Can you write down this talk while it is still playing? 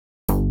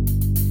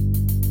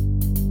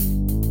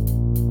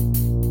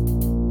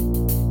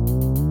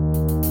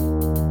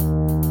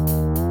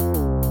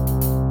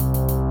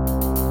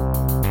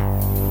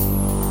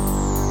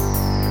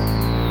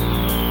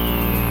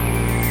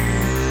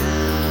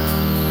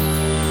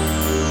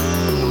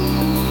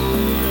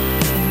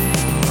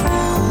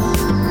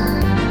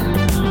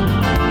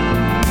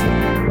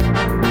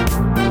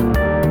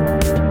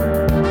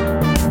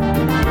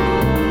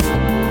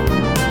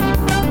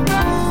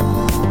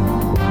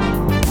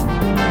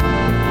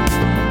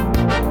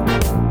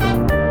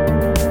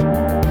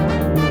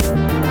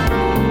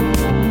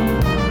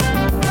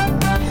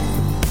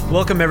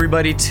welcome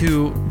everybody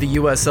to the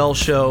USL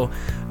show.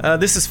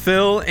 This is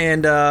Phil,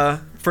 and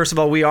first of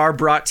all, we are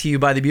brought to you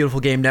by the Beautiful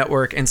Game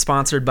Network and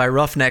sponsored by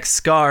Roughneck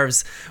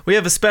Scarves. We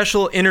have a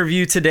special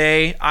interview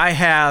today. I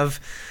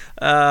have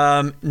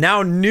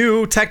now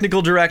new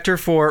technical director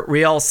for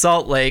Real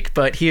Salt Lake,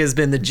 but he has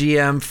been the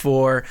GM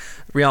for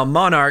Real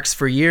Monarchs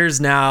for years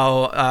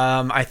now,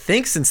 I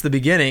think since the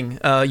beginning.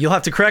 You'll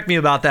have to correct me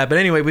about that. But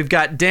anyway, we've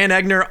got Dan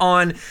Egner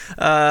on.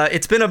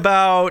 It's been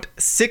about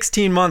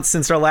 16 months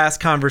since our last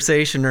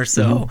conversation or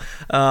so,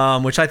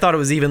 which I thought it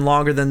was even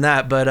longer than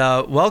that.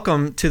 But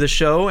welcome to the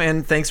show,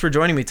 and thanks for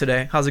joining me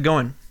today. How's it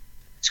going?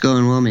 It's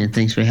going well, man.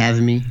 Thanks for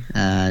having me.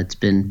 It's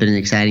been an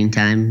exciting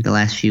time the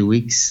last few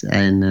weeks,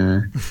 and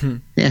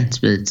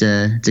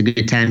it's a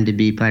good time to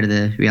be part of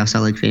the Real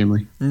Salt Lake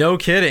family. No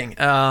kidding.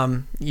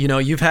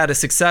 You've had a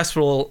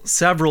successful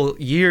several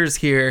years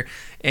here,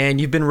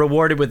 and you've been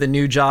rewarded with a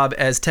new job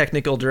as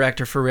technical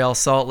director for Real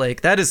Salt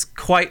Lake. That is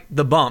quite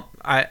the bump,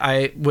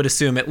 I would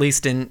assume, at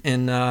least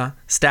in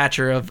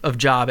stature of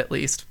job, at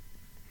least.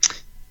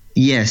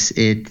 Yes,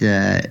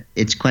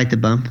 it's quite the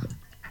bump.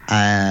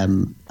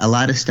 A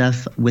lot of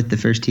stuff with the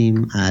first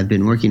team I've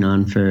been working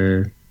on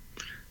for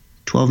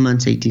 12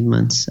 months, 18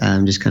 months,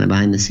 just kind of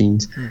behind the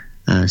scenes.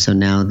 So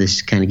now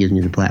this kind of gives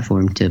me the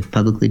platform to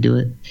publicly do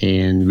it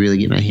and really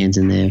get my hands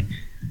in there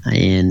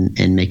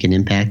and make an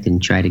impact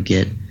and try to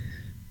get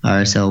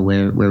RSL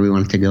where we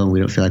want it to go, and we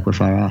don't feel like we're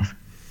far off.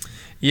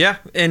 Yeah,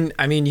 and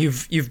I mean,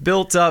 you've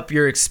built up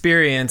your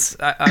experience.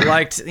 I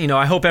liked,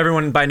 I hope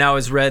everyone by now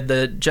has read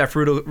the Jeff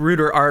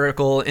Reuter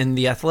article in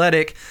The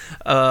Athletic,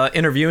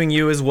 interviewing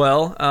you as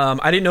well.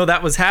 I didn't know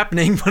that was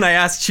happening when I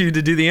asked you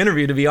to do the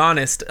interview, to be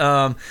honest.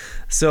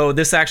 So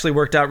this actually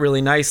worked out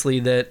really nicely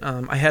that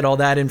I had all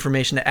that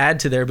information to add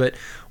to there. But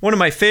one of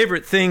my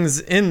favorite things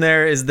in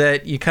there is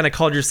that you kind of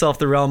called yourself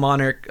the Real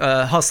Monarch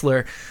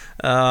hustler.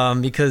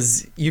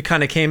 Because you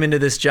kind of came into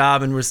this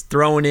job and was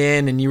thrown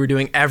in and you were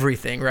doing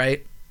everything,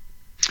 right?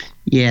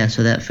 Yeah,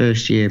 so that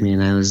first year,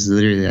 man, I was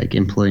literally like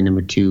employee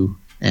number 2,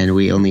 and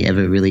we only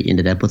ever really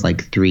ended up with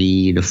like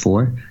 3 to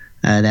 4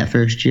 that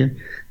first year.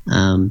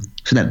 So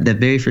that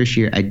very first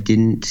year, I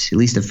didn't, at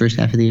least the first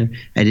half of the year,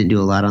 I didn't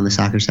do a lot on the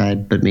soccer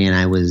side, but man,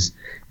 I was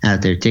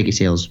out there, ticket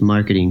sales,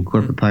 marketing,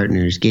 corporate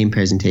partners, game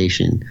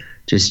presentation,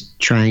 just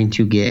trying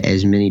to get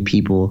as many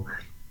people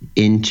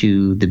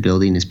into the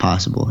building as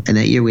possible. And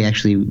that year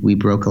we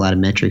broke a lot of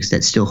metrics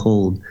that still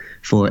hold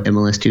for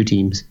MLS2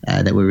 teams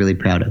that we're really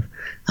proud of.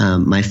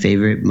 My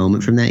favorite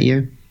moment from that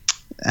year,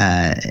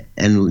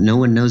 and no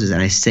one knows this, and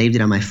I saved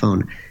it on my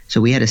phone. So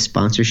we had a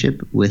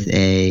sponsorship with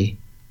a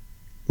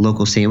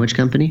local sandwich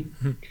company,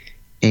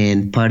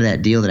 and part of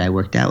that deal that I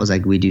worked out was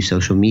like we do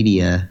social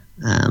media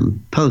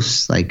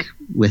posts like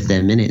with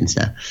them in it and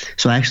stuff.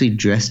 So I actually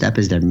dressed up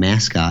as their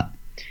mascot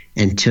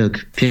and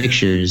took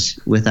pictures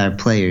with our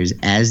players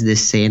as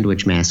this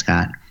sandwich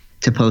mascot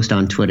to post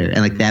on Twitter.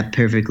 And like that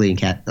perfectly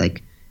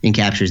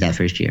encaptures that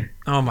first year.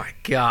 Oh my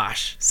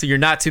gosh. So you're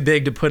not too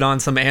big to put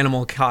on some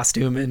animal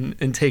costume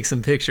and take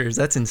some pictures.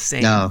 That's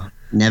insane. No,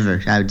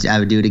 never. I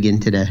would do it again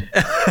today.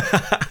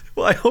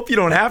 Well, I hope you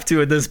don't have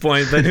to at this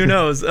point, but who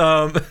knows?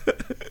 But,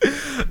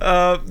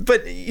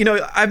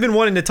 I've been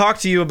wanting to talk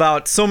to you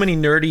about so many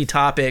nerdy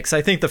topics.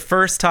 I think the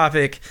first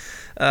topic,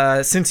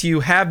 since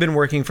you have been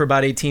working for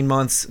about 18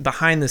 months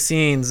behind the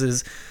scenes,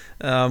 is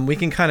we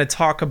can kind of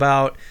talk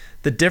about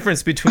the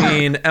difference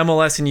between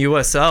MLS and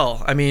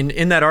USL. I mean,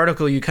 in that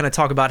article, you kind of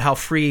talk about how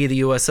free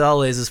the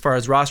USL is as far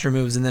as roster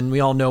moves, and then we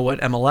all know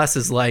what MLS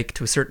is like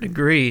to a certain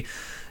degree.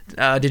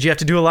 Did you have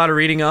to do a lot of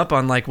reading up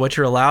on like what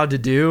you're allowed to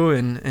do?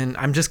 And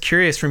I'm just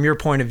curious from your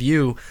point of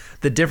view,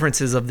 the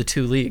differences of the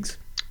two leagues.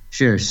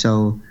 Sure.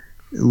 So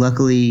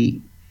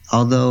luckily,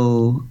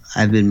 although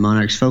I've been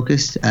Monarchs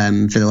focused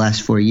for the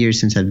last 4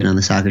 years since I've been on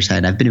the soccer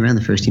side, I've been around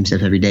the first team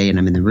stuff every day, and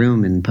I'm in the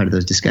room and part of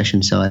those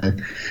discussions. So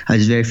I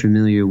was very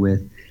familiar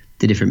with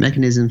the different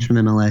mechanisms from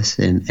MLS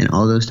and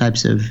all those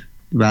types of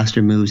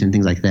roster moves and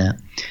things like that.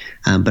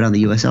 But on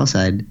the USL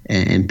side,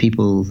 and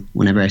people,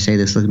 whenever I say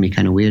this, look at me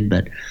kind of weird,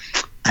 but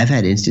I've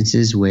had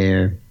instances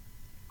where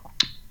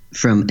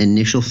from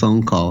initial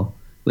phone call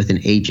with an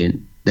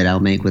agent that I'll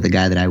make with a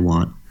guy that I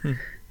want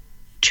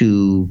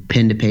to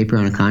pen to paper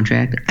on a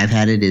contract, I've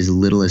had it as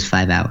little as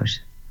 5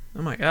 hours.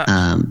 Oh my gosh.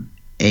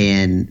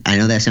 And I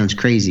know that sounds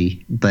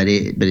crazy, but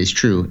it's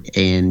true.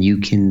 And you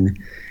can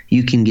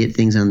get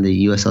things on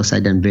the USL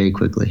side done very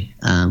quickly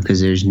because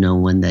there's no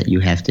one that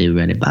you have to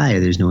run it by, or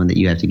there's no one that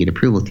you have to get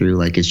approval through.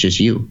 Like, it's just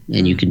you,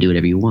 and you can do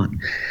whatever you want.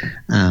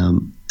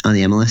 On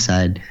the MLS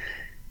side,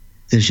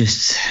 there's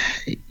just,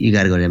 you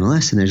got to go to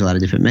MLS, and there's a lot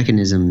of different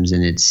mechanisms,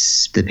 and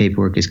the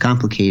paperwork is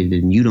complicated,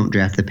 and you don't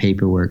draft the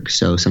paperwork.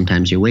 So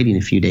sometimes you're waiting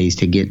a few days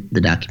to get the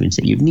documents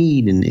that you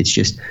need. And it's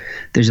just,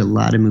 there's a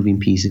lot of moving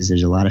pieces.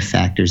 There's a lot of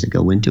factors that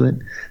go into it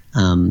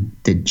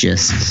that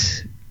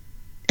just,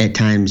 at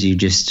times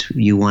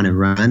you want to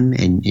run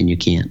and you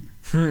can't.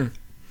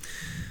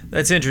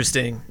 That's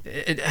interesting.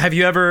 Have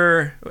you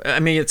ever, I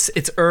mean,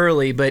 it's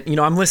early, but,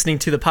 I'm listening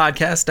to the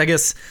podcast. I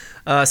guess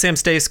Sam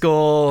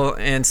Stayskoll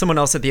and someone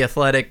else at The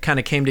Athletic kind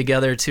of came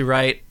together to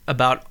write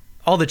about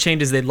all the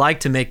changes they'd like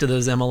to make to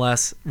those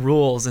MLS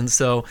rules. And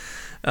so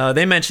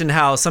they mentioned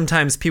how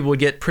sometimes people would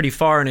get pretty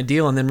far in a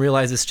deal and then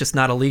realize it's just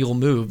not a legal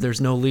move.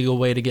 There's no legal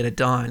way to get it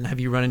done. Have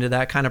you run into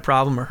that kind of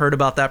problem or heard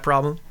about that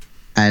problem?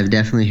 I've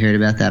definitely heard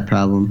about that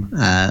problem.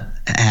 I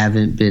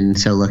haven't been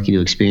so lucky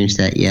to experience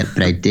that yet,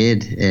 but I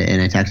did,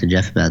 and I talked to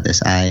Jeff about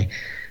this. I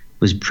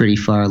was pretty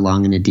far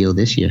along in a deal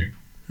this year,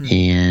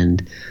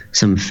 and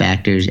some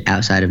factors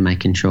outside of my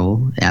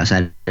control,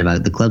 outside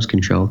of the club's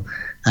control,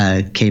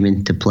 came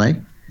into play,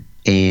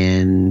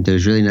 and there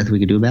was really nothing we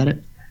could do about it,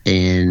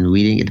 and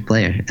we didn't get the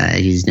player.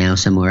 He's now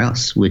somewhere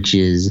else, which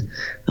is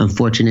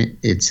unfortunate.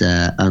 It's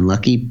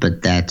unlucky,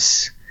 but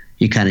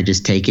you kind of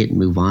just take it and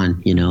move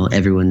on. You know,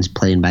 everyone's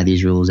playing by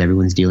these rules.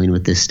 Everyone's dealing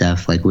with this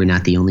stuff. Like, we're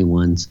not the only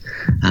ones.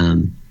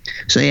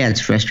 So yeah,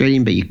 it's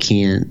frustrating, but you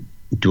can't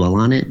dwell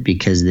on it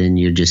because then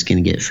you're just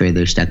going to get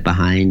further stuck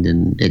behind,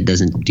 and it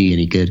doesn't do you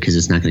any good because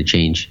it's not going to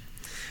change.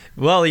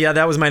 Well, yeah,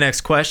 that was my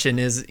next question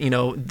is, you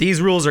know,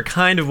 these rules are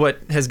kind of what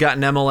has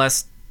gotten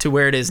MLS to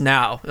where it is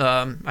now.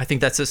 I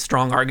think that's a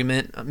strong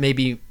argument,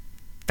 maybe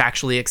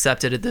factually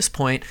accepted at this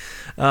point.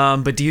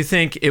 But do you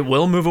think it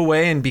will move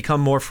away and become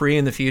more free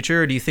in the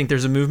future? Or do you think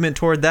there's a movement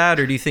toward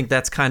that? Or do you think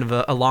that's kind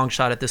of a long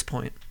shot at this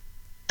point?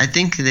 I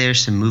think there's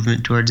some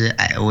movement towards it.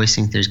 I always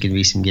think there's going to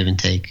be some give and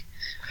take.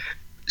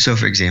 So,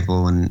 for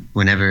example,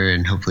 whenever,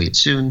 and hopefully it's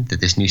soon,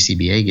 that this new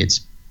CBA gets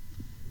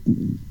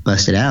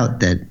busted out,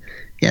 that,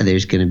 yeah,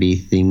 there's going to be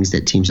things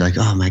that teams are like,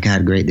 oh, my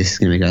God, great, this is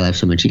going to make our life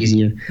so much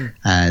easier.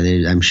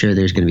 I'm sure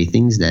there's going to be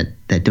things that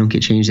don't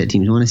get changed that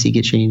teams want to see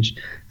get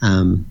changed.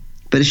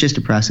 But it's just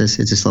a process.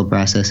 It's a slow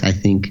process. I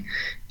think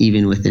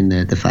even within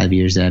the 5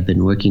 years that I've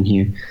been working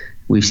here,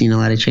 we've seen a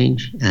lot of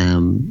change.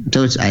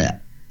 So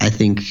I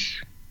think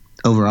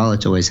overall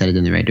it's always headed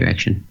in the right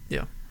direction.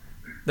 Yeah,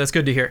 that's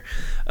good to hear.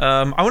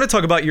 I want to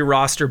talk about your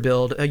roster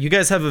build. You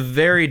guys have a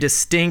very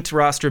distinct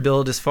roster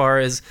build as far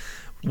as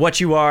what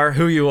you are,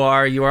 who you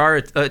are. You are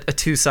a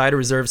two-side, a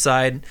reserve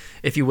side,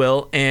 if you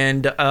will.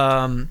 And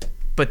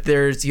but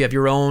you have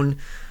your own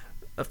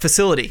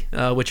facility,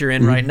 which you're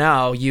in right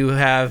now. You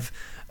have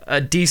a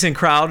decent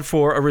crowd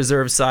for a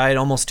reserve side,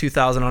 almost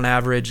 2,000 on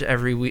average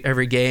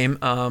every game,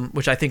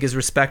 which I think is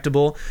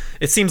respectable.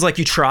 It seems like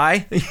you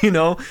try, you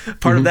know.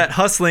 Part of that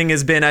hustling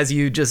has been, as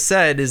you just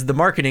said, is the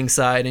marketing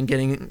side and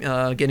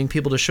getting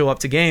people to show up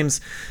to games,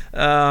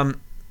 and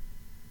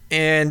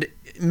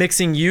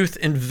mixing youth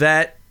and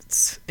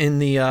vets in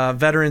the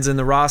veterans in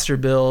the roster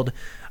build.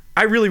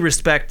 I really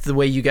respect the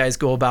way you guys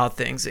go about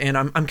things, and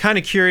I'm kind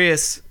of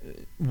curious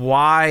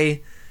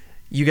why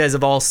you guys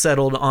have all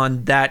settled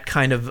on that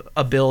kind of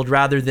a build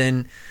rather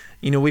than,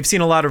 you know, we've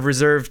seen a lot of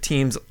reserve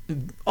teams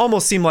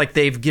almost seem like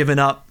they've given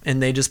up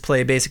and they just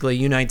play basically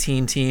a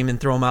U19 team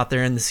and throw them out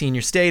there in the senior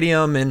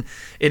stadium, and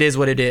it is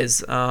what it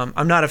is.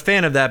 I'm not a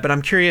fan of that, but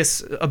I'm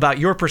curious about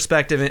your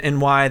perspective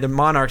and why the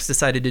Monarchs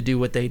decided to do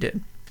what they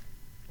did.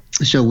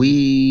 So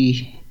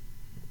we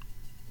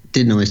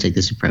didn't always take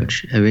this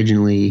approach.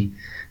 Originally,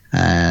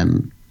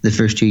 the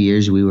first 2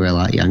 years we were a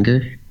lot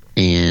younger,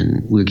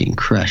 and we were getting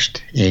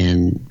crushed,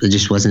 and it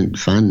just wasn't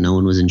fun. No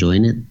one was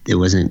enjoying it. It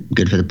wasn't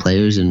good for the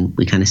players, and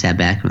we kind of sat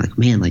back and were like,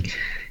 man, like,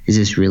 is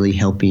this really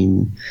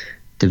helping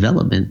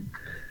development?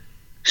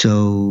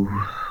 So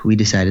we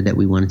decided that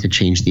we wanted to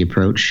change the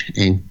approach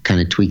and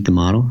kind of tweak the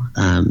model.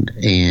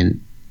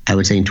 And I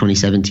would say in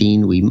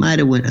 2017, we might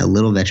have went a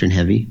little veteran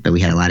heavy, but we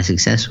had a lot of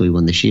success. So we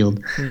won the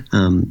Shield.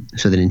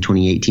 So that in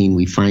 2018,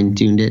 we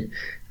fine-tuned it.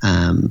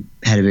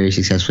 Had a very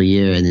successful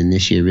year, and then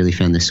this year really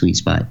found the sweet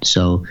spot.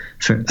 So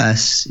for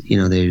us, you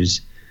know, there's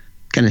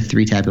kind of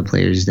three type of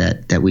players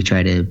that we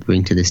try to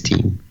bring to this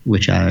team,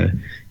 which are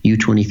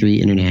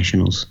U23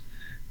 internationals,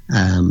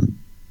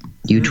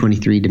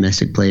 U23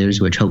 domestic players,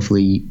 which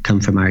hopefully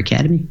come from our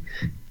academy,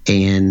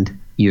 and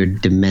your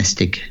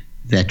domestic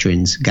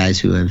veterans, guys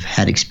who have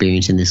had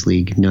experience in this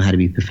league, know how to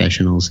be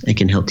professionals, and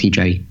can help teach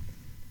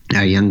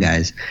our young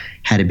guys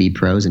how to be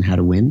pros and how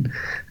to win.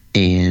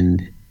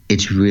 And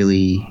it's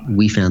really,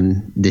 we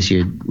found this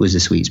year was a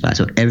sweet spot.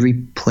 So every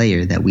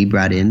player that we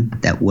brought in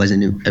that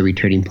wasn't a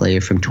returning player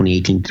from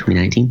 2018 to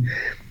 2019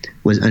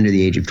 was under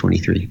the age of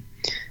 23.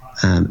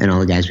 And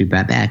all the guys we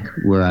brought back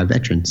were our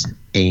veterans.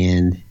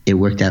 And it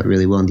worked out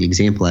really well. And the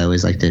example I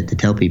always like to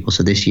tell people,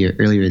 so this year,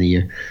 earlier in the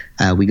year,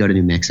 we go to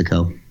New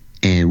Mexico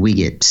and we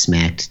get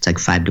smacked. It's like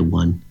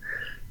 5-1.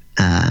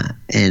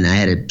 And I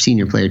had a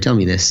senior player tell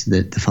me this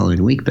the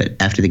following week, but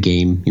after the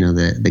game, you know,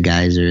 the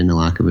guys are in the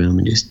locker room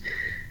and just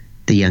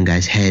the young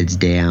guys' heads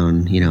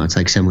down, you know, it's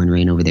like someone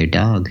ran over their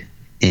dog.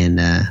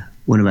 And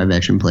one of our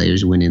veteran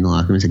players went in the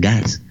locker room and said,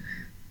 guys,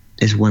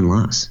 it's one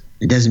loss.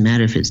 It doesn't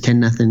matter if it's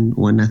 10-0,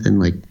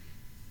 1-0, like,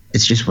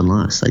 it's just one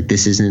loss. Like,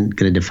 this isn't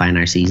going to define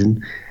our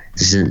season.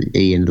 This isn't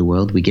the end of the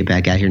world. We get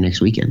back out here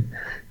next weekend.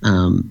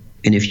 And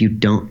if you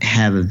don't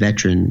have a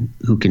veteran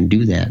who can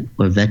do that,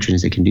 or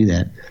veterans that can do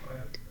that,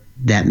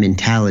 that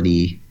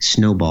mentality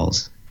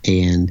snowballs.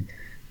 And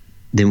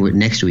then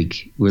next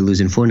week we're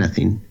losing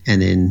 4-0,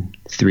 and then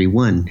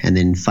 3-1, and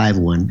then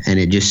 5-1, and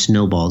it just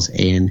snowballs,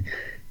 and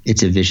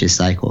it's a vicious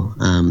cycle.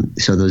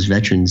 So those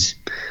veterans,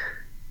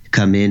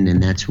 come in,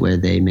 and that's where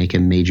they make a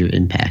major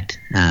impact.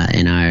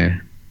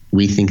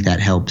 We think that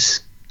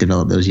helps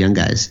develop those young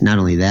guys. Not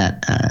only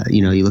that,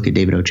 you look at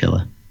David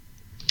Ochoa,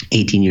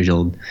 18 years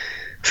old.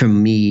 For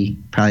me,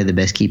 probably the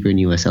best keeper in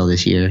USL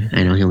this year.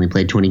 I know he only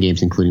played 20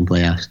 games, including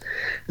playoffs.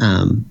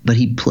 But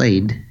he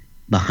played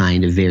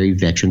behind a very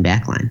veteran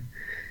backline.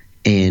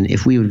 And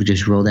if we would have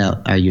just rolled out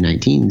our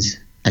U19s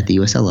at the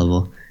USL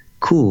level,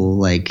 cool.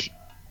 Like,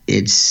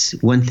 it's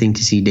one thing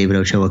to see David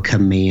Ochoa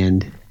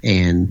command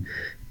and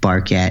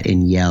bark at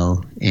and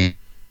yell and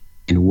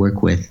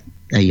work with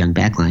a young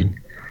backline.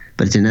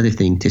 But it's another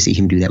thing to see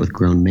him do that with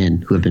grown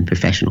men who have been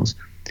professionals.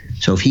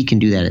 So if he can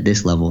do that at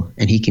this level,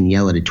 and he can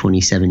yell at a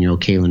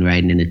 27-year-old Kalen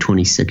Ryden and a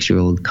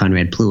 26-year-old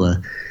Conrad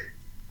Plua,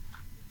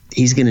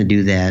 he's going to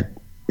do that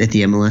at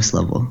the MLS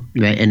level,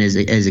 right? And as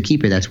a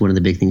keeper, that's one of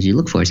the big things you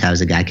look for is how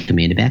does a guy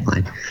command a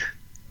backline?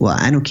 Well,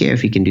 I don't care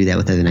if he can do that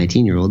with other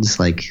 19-year-olds.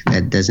 Like,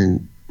 that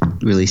doesn't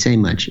really say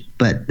much.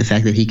 But the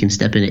fact that he can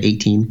step in at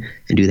 18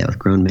 and do that with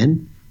grown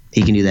men,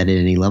 he can do that at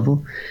any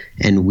level.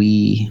 And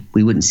we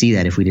wouldn't see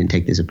that if we didn't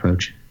take this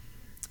approach.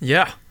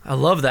 Yeah, I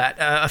love that.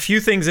 A few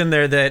things in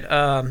there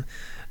that,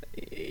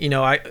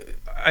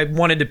 I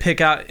wanted to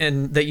pick out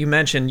and that you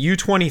mentioned.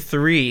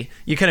 U23,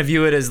 you kind of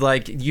view it as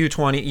like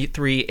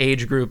U23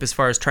 age group as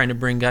far as trying to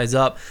bring guys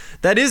up.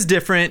 That is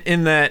different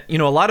in that, a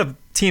lot of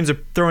teams are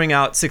throwing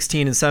out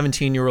 16 and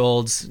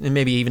 17-year-olds and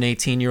maybe even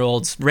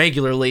 18-year-olds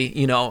regularly,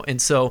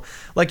 And so,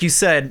 like you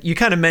said, you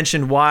kind of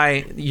mentioned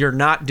why you're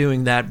not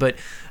doing that, but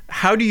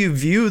how do you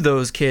view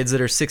those kids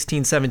that are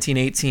 16, 17,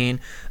 18?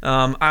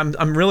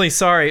 I'm really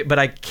sorry, but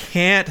I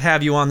can't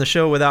have you on the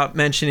show without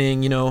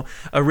mentioning,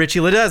 a Richie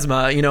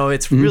Ledesma.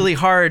 It's really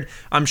hard,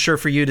 I'm sure,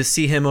 for you to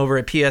see him over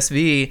at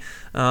PSV,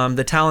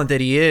 the talent that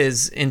he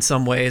is in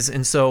some ways.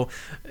 And so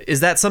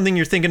is that something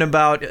you're thinking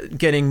about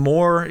getting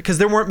more? Because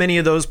there weren't many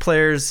of those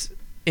players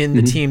in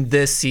the team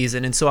this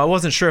season. And so I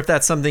wasn't sure if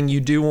that's something you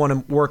do want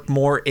to work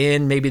more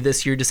in. Maybe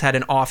this year just had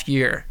an off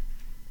year.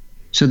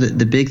 So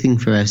the big thing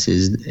for us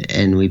is,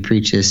 and we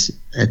preach this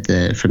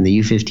from the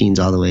U15s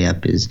all the way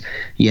up, is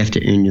you have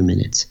to earn your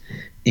minutes.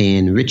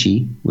 And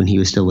Richie, when he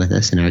was still with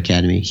us in our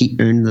academy, he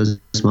earned those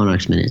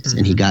Monarchs minutes,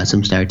 and he got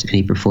some starts, and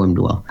he performed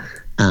well.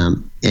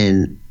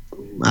 And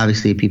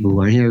obviously, people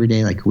who aren't here every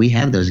day, like, we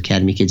have those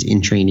academy kids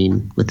in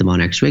training with the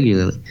Monarchs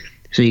regularly,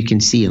 so you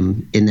can see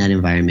them in that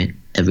environment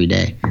every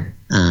day.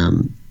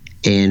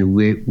 And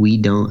we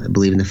don't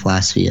believe in the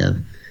philosophy of,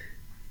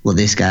 well,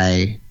 this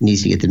guy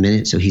needs to get the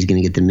minutes, so he's going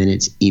to get the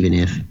minutes even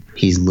if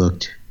he's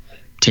looked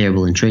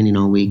terrible in training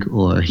all week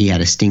or he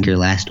had a stinker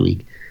last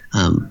week.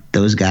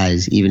 Those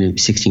guys, even at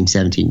 16,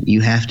 17,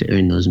 you have to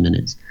earn those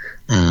minutes.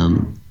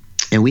 And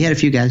we had a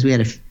few guys. We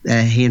had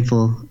a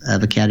handful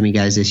of academy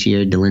guys this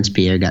year. Delence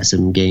Pierre got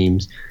some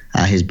games.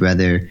 His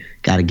brother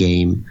got a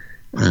game.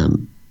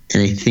 And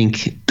I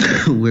think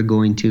we're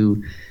going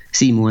to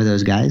see more of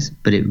those guys,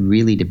 but it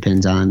really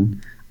depends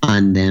on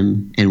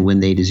them and when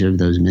they deserve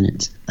those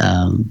minutes.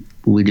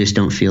 We just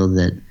don't feel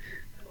that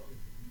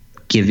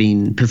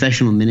giving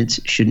professional minutes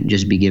shouldn't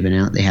just be given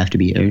out. They have to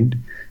be earned.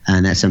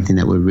 And that's something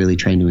that we're really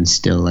trying to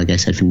instill, like I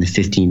said, from the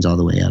 15s all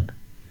the way up.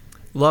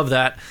 Love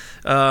that.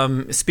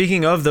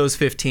 Speaking of those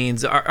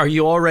 15s, are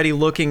you already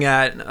looking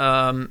at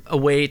a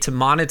way to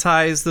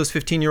monetize those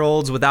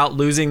 15-year-olds without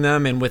losing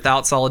them and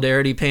without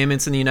solidarity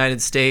payments in the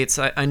United States?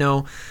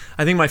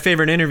 I think my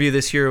favorite interview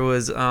this year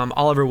was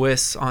Oliver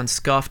Wiss on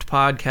Scuffed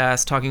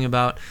podcast talking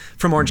about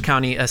from Orange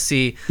County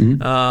SC,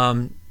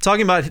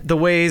 talking about the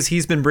ways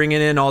he's been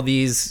bringing in all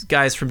these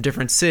guys from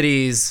different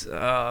cities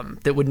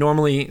that would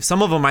normally,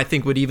 some of them I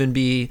think would even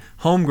be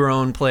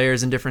homegrown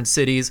players in different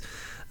cities.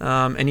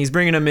 And he's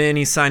bringing them in,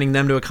 he's signing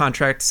them to a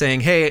contract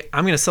saying, hey,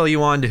 I'm going to sell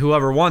you on to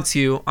whoever wants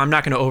you. I'm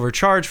not going to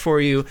overcharge for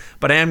you,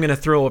 but I am going to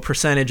throw a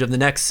percentage of the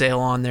next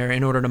sale on there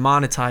in order to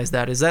monetize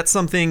that. Is that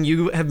something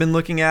you have been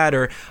looking at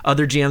or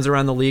other GMs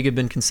around the league have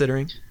been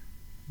considering?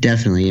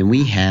 Definitely. And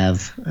we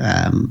have,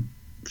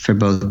 for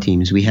both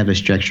teams, we have a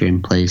structure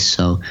in place.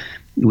 So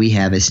we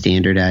have a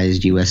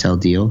standardized USL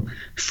deal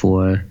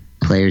for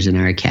players in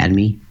our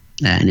academy.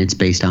 And it's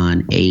based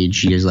on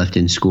age, years left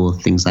in school,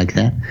 things like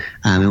that.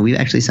 And we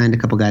actually signed a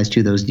couple guys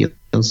to those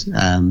deals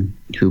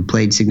who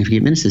played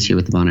significant minutes this year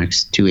with the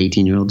Monarchs, 2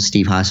 18-year-olds,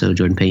 Steve Hasso,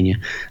 Jordan Pena.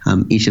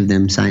 Each of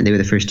them signed. They were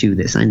the first two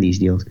that signed these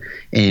deals.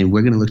 And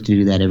we're going to look to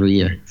do that every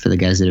year for the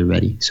guys that are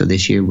ready. So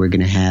this year we're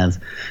going to have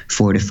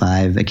 4 to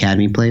 5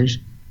 academy players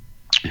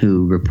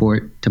who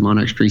report to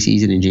Monarchs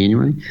preseason in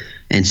January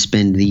and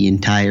spend the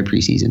entire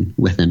preseason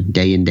with them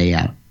day in, day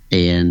out.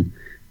 And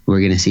we're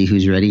going to see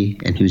who's ready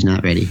and who's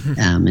not ready.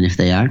 And if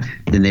they are,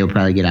 then they'll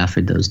probably get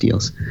offered those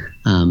deals.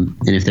 And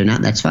if they're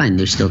not, that's fine.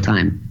 There's still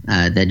time.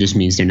 That just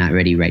means they're not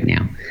ready right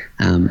now.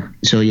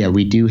 So, yeah,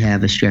 we do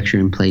have a structure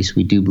in place.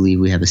 We do believe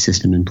we have a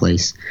system in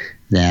place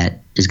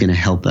that is going to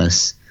help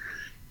us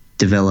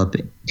develop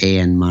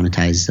and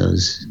monetize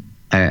those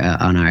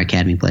on our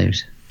academy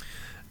players.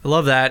 I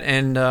love that.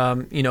 And,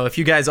 if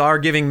you guys are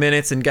giving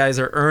minutes and guys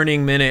are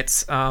earning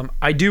minutes,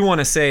 I do want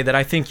to say that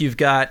I think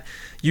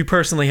you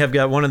personally have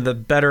got one of the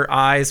better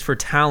eyes for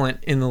talent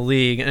in the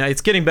league. And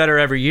it's getting better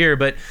every year,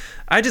 but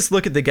I just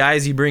look at the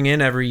guys you bring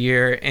in every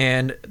year,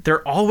 and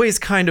they're always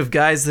kind of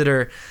guys that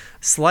are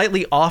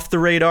slightly off the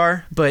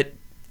radar, but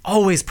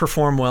always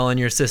perform well in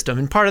your system.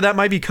 And part of that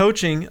might be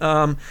coaching.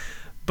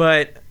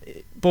 But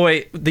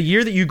boy, the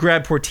year that you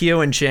grabbed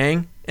Portillo and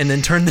Chang and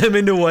then turned them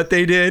into what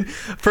they did,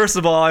 first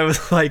of all, I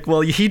was like,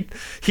 well, he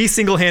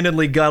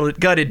single-handedly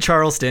gutted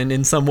Charleston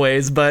in some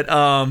ways, but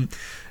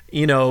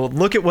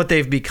look at what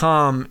they've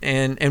become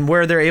and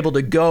where they're able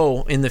to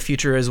go in the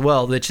future as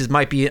well, which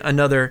might be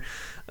another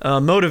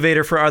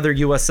motivator for other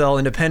USL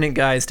independent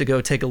guys to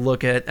go take a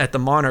look at the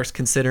Monarchs,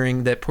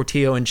 considering that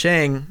Portillo and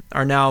Chang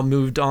are now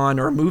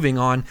moving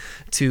on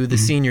to the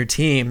senior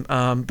team.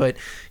 But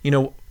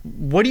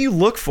what do you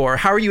look for?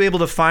 How are you able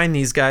to find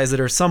these guys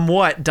that are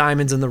somewhat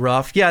diamonds in the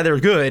rough? Yeah, they're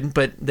good,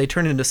 but they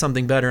turn into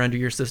something better under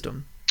your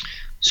system.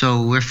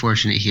 So we're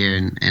fortunate here,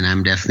 and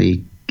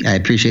I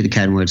appreciate the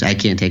kind words. I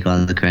can't take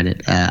all the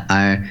credit.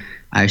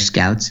 Our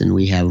scouts, and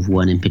we have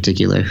one in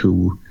particular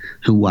who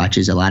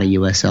watches a lot of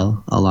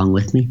USL along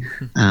with me,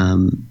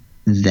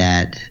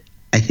 that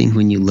I think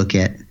when you look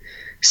at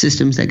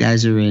systems that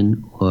guys are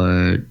in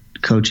or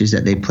coaches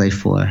that they play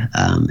for,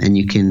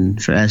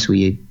 and for us,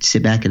 we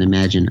sit back and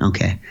imagine,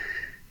 okay,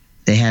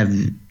 they have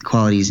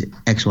qualities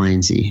X, Y,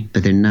 and Z,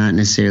 but they're not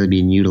necessarily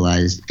being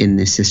utilized in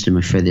this system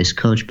or for this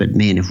coach. But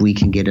man, if we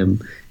can get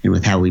him, and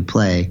with how we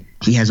play,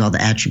 he has all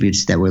the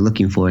attributes that we're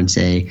looking for, and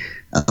say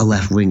a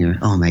left winger,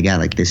 oh my God,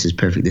 like this is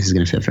perfect. This is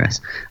going to fit for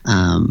us.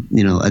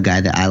 A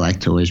guy that I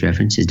like to always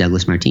reference is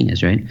Douglas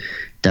Martinez, right?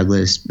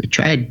 Douglas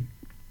tried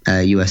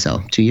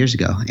USL 2 years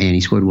ago, and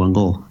he scored 1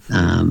 goal.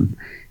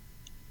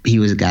 He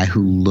was a guy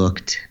who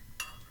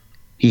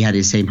he had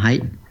his same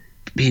height,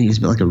 but man, he was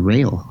built like a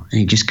rail, and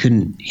he just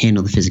couldn't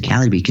handle the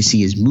physicality. But you could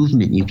see his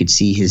movement, you could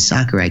see his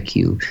soccer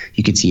IQ,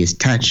 you could see his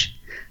touch.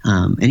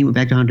 And he went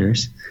back to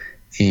Honduras,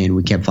 and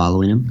we kept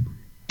following him.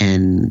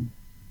 And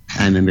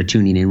I remember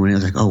tuning in when I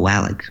was like, oh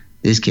wow, like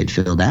this kid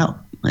filled out,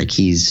 like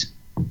he's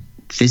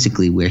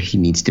physically where he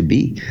needs to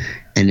be.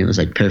 And it was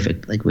like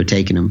perfect, like we're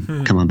taking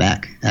him, come on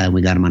back.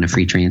 We got him on a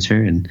free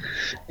transfer, and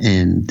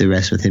the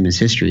rest with him is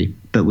history.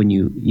 But when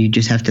you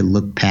just have to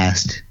look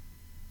past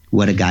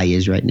what a guy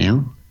is right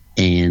now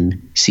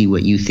and see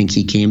what you think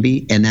he can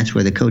be, and that's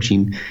where the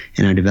coaching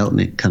and our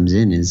development comes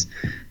in. Is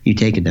you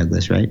take a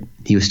Douglas, right?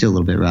 He was still a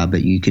little bit raw,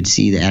 but you could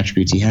see the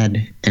attributes he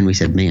had, and we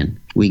said, man,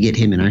 we get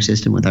him in our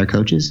system with our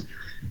coaches,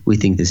 we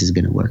think this is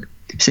going to work.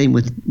 Same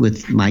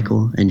with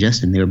Michael and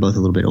Justin. They were both a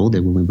little bit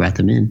older when we brought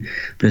them in,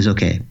 but it's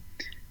okay.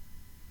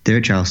 They're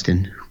at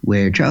Charleston,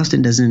 where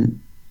Charleston doesn't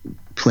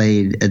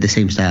play the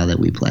same style that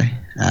we play.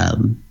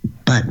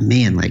 But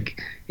man,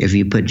 like if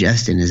you put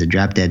Justin as a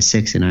drop dead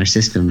 6 in our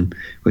system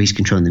where he's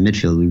controlling the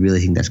midfield, we really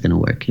think that's going to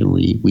work. And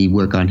we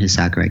work on his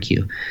soccer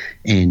IQ.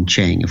 And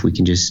Chang, if we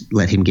can just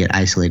let him get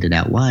isolated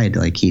out wide,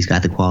 like he's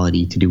got the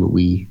quality to do what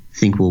we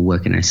think will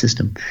work in our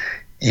system.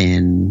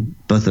 And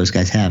both those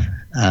guys have.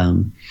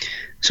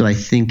 So I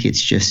think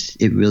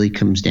it really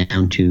comes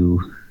down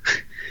to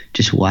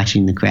just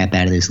watching the crap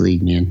out of this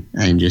league, man,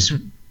 and just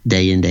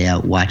day in, day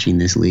out watching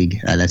this league.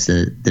 That's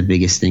the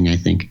biggest thing, I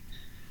think.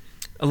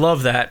 I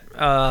love that.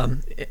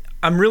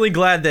 I'm really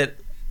glad that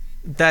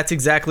that's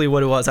exactly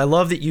what it was. I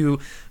love that you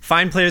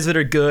find players that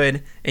are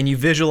good and you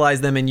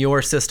visualize them in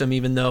your system,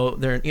 even though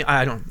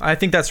I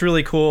think that's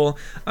really cool.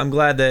 I'm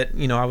glad that,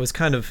 I was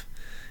kind of,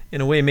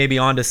 in a way, maybe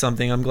onto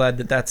something. I'm glad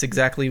that that's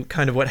exactly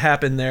kind of what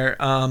happened there.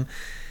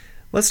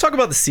 Let's talk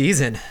about the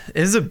season.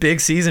 It is a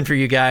big season for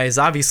you guys.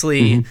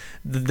 Obviously,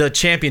 the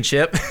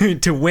championship,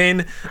 to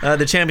win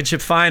the championship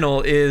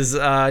final is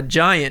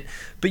giant.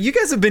 But you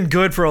guys have been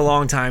good for a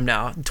long time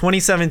now.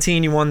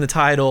 2017, you won the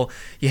title.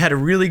 You had a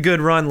really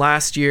good run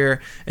last year.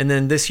 And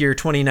then this year,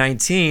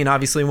 2019,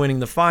 obviously winning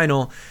the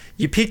final.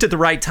 You peaked at the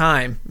right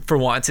time for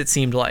once, it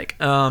seemed like.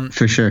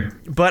 For sure.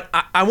 But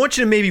I want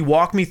you to maybe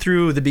walk me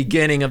through the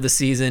beginning of the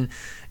season.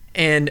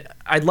 And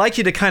I'd like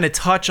you to kind of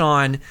touch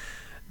on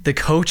the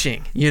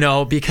coaching,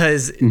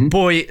 because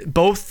boy,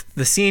 both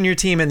the senior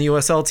team and the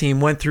USL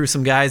team went through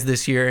some guys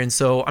this year. And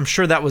so I'm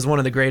sure that was one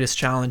of the greatest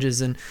challenges.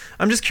 And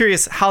I'm just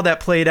curious how that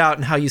played out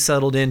and how you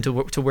settled into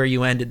where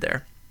you ended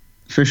there.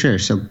 For sure.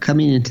 So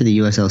coming into the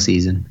USL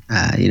season,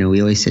 we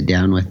always sit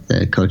down with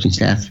the coaching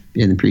staff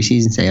in the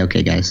preseason and say,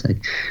 okay, guys,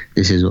 like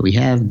this is what we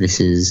have.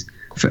 This is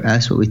for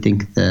us what we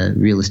think the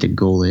realistic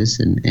goal is.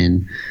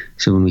 And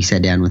so when we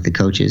sat down with the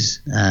coaches,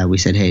 we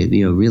said, hey,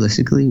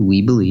 realistically,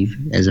 we believe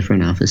as a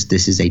front office,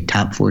 this is a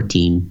top 4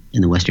 team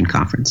in the Western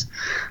Conference.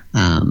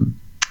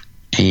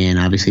 And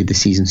obviously the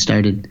season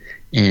started,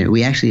 and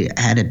we actually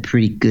had a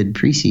pretty good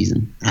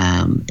preseason,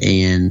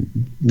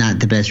 and not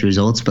the best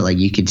results, but like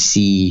you could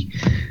see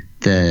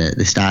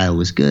the style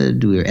was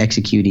good. We were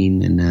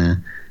executing, and it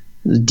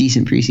was a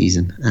decent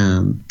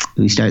preseason.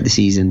 We started the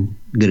season,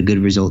 got a good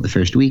result the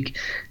first week,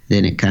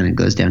 then it kind of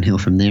goes downhill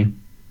from there.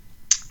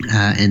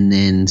 And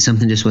then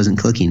something just wasn't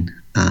clicking.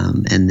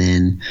 And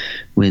then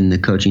when the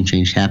coaching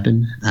change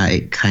happened,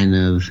 it kind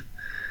of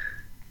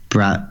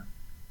brought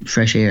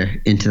fresh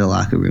air into the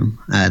locker room.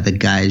 The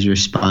guys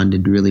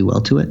responded really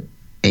well to it.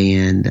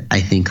 And I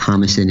think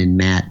Homison and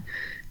Matt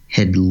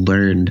had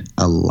learned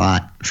a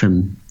lot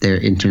from their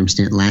interim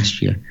stint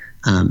last year.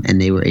 And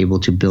they were able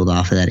to build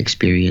off of that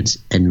experience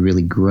and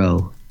really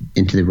grow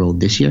into the role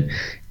this year.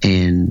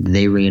 And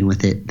they ran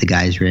with it. The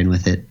guys ran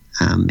with it.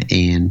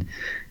 And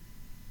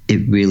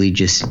it really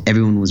just,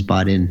 everyone was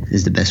bought in,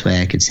 is the best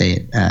way I could say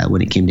it.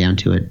 When it came down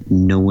to it,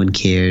 no one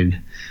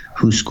cared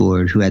who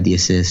scored, who had the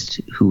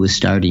assist, who was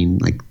starting.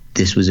 Like,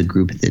 this was a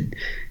group that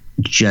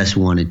just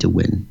wanted to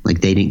win.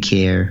 Like, they didn't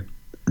care.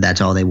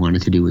 That's all they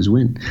wanted to do was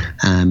win.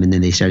 And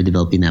then they started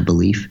developing that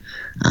belief.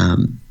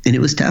 And it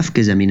was tough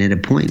because, I mean, at a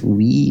point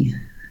we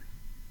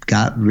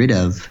got rid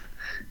of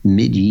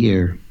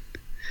mid-year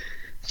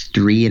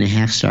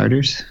 3.5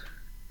 starters,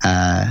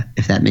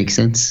 if that makes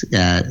sense,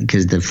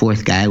 because the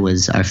fourth guy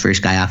was our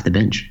first guy off the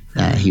bench.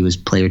 He was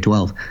player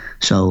 12.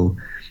 So,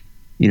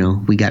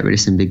 we got rid of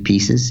some big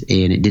pieces,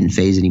 and it didn't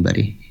faze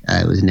anybody.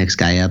 It was the next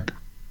guy up.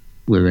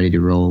 We're ready to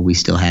roll. We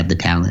still have the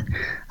talent.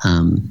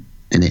 And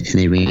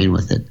they ran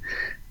with it.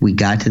 We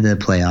got to the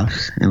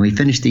playoffs, and we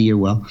finished the year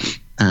well.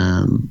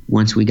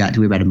 Once we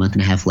were about a month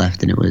and a half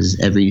left, and it was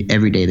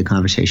every day the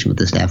conversation with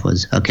the staff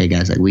was, okay,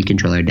 guys, like, we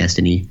control our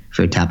destiny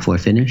for a top 4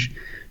 finish.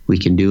 We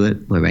can do it.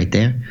 We're right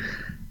there.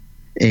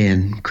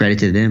 And credit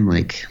to them,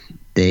 like,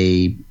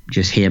 they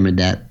just hammered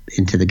that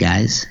into the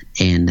guys.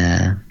 And,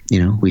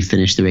 we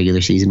finished the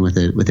regular season with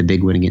a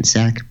big win against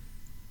SAC.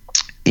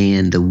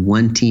 And the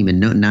one team, and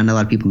not a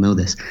lot of people know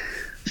this,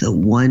 the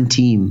one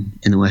team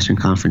in the Western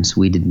Conference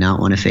we did not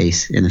want to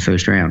face in the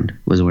first round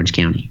was Orange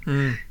County.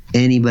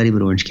 Anybody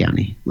but Orange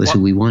County was who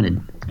we wanted.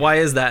 Why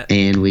is that?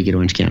 And we get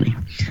Orange County.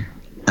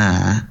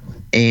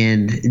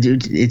 And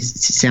dude, it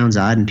sounds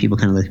odd and people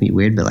kind of look at me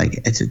weird, but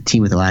like, it's a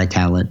team with a lot of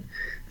talent.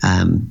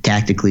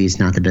 Tactically, it's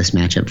not the best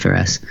matchup for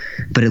us,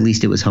 but at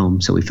least it was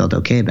home, so we felt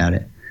okay about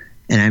it.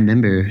 And I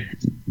remember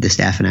the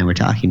staff and I were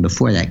talking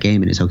before that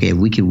game, and it's okay, if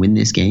we can win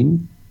this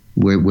game,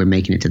 we're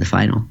making it to the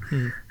final.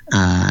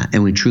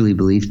 And we truly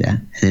believed that.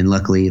 And then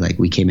luckily, like,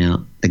 we came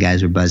out, the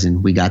guys were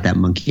buzzing. We got that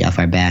monkey off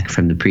our back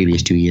from the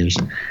previous 2 years.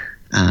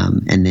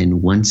 And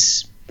then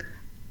once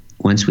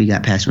we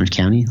got past Orange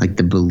County, like,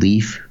 the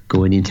belief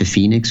going into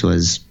Phoenix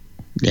was,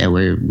 yeah,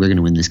 we're going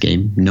to win this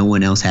game. No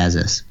one else has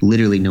us.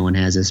 Literally no one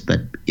has us. But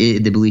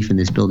the belief in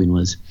this building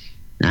was,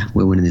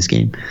 we're winning this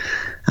game.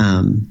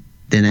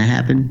 Then that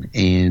happened,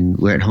 and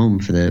we're at home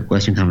for the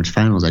Western Conference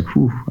Finals. Like,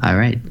 whew, all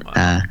right.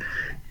 Wow.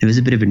 It was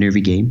a bit of a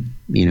nervy game.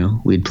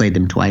 We'd played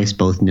them twice,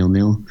 both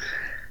 0-0.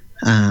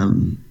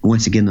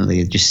 Once again, though,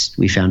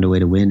 we found a way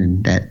to win,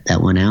 and that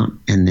went out.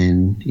 And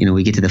then,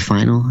 we get to the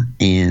final,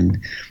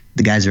 and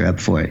the guys are up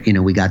for it.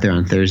 We got there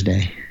on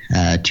Thursday,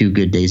 2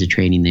 good days of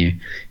training there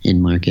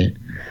in Market.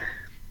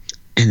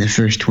 And the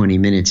first 20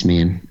 minutes,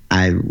 man,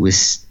 I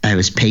was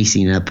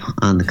pacing up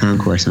on the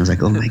concourse, and I was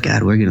like, oh my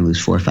God, we're going to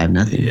lose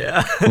 4-5-0.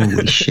 Yeah.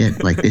 Holy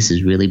shit. Like, this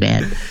is really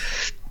bad.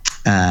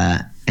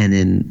 And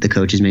then the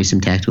coaches made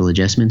some tactical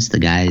adjustments. The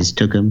guys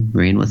took them,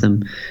 ran with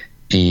them,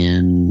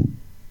 and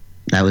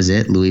that was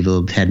it.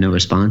 Louisville had no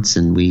response,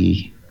 and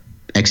we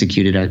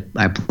executed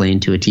our plan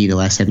to a T the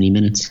last 70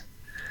 minutes.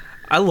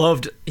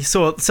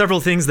 Several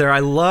things there. I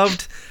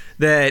loved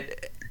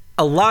that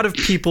a lot of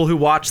people who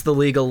watch the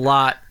league a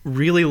lot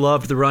really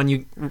loved the run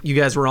you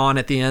guys were on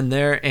at the end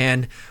there,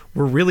 and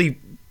were really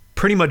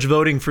pretty much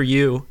voting for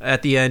you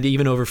at the end,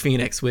 even over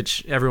Phoenix,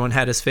 which everyone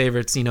had as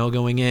favorites,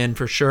 going in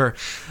for sure.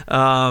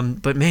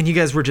 But man, you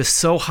guys were just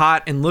so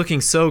hot and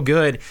looking so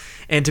good.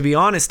 And to be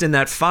honest, in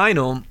that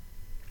final,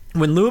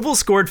 when Louisville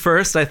scored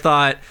first, I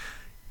thought,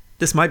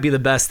 this might be the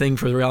best thing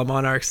for the Real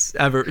Monarchs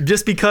ever,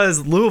 just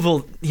because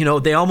Louisville,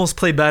 they almost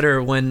play better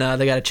when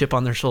they got a chip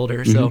on their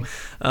shoulder. So,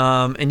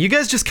 and you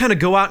guys just kind of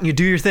go out and you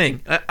do your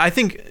thing. I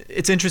think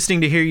it's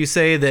interesting to hear you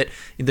say that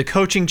the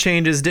coaching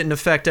changes didn't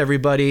affect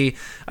everybody.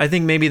 I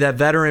think maybe that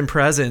veteran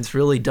presence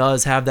really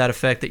does have that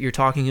effect that you're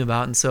talking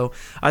about. And so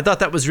I thought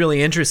that was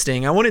really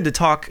interesting. I wanted to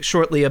talk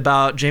shortly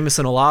about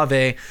Jameson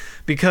Olave,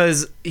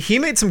 because he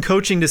made some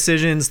coaching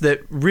decisions that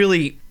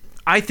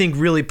I think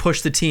really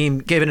pushed the team,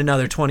 gave it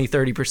another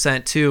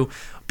 20-30% too,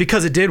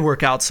 because it did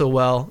work out so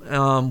well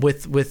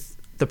with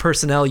the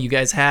personnel you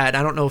guys had.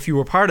 I don't know if you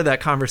were part of that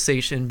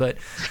conversation, but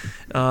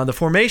the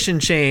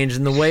formation change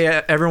and the way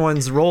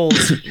everyone's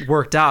roles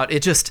worked out,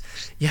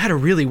 you had a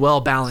really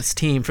well-balanced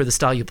team for the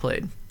style you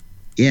played.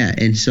 Yeah,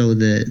 and so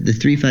the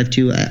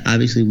 3-5-2,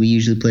 obviously we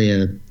usually play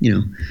a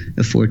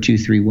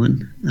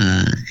 4-2-3-1,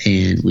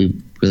 and we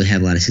really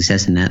have a lot of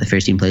success in that. The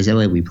first team plays that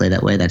way, we play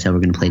that way. That's how we're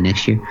going to play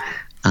next year.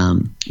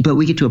 But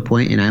we get to a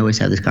point, and I always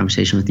have this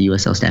conversation with the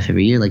USL staff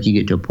every year, like, you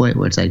get to a point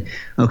where it's like,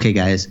 okay,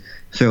 guys,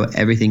 throw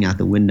everything out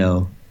the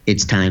window.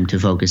 It's time to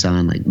focus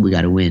on, like, we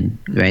got to win,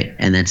 right?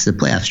 And that's the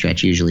playoff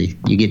stretch usually.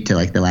 You get to,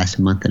 like, the last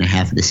month and a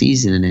half of the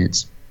season, and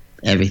it's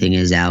everything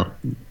is out,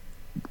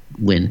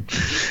 win.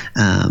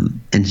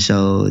 And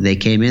so they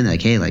came in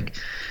like, hey, like,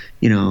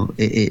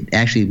 it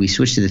actually, we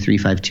switched to the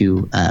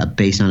 3-5-2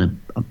 based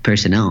on a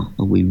personnel.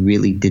 We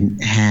really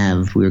didn't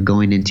have. We were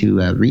going into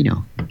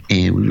Reno,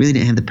 and we really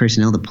didn't have the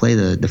personnel to play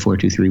the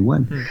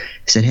 4-2-3-1. I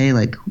said, hey,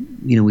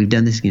 we've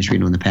done this against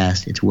Reno in the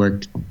past. It's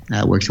worked.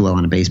 Works well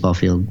on a baseball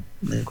field.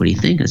 What do you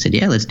think? I said,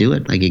 yeah, let's do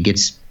it.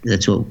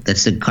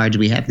 That's the cards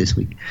we have this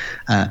week,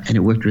 and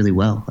it worked really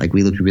well.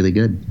 We looked really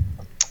good,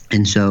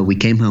 and so we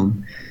came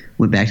home,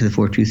 went back to the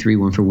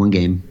 4-2-3-1 for one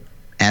game.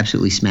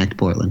 Absolutely smacked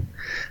Portland,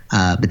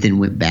 but then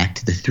went back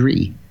to the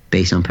 3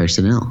 based on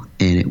personnel,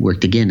 and it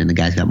worked again, and the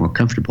guys got more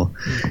comfortable.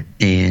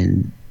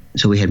 And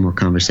so we had more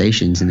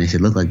conversations, and they said,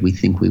 look, we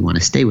think we want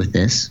to stay with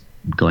this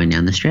going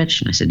down the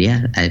stretch. And I said,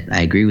 yeah,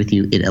 I agree with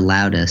you. It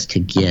allowed us to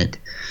get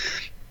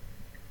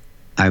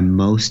our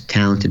most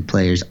talented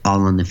players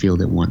all on the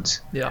field at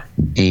once. Yeah.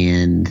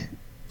 And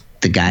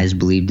the guys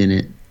believed in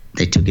it.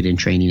 They took it in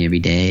training every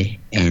day,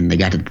 and they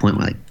got to the point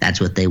where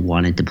that's what they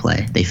wanted to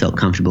play. They felt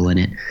comfortable in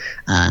it.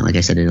 Like I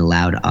said, it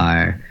allowed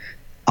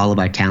all of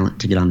our talent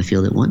to get on the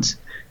field at once.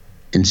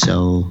 And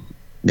so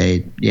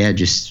I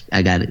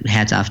got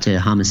hats off to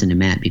Hamas and to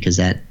Matt, because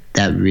that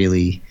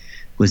really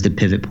was the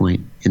pivot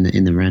point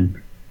in the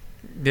run.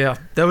 Yeah,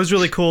 that was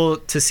really cool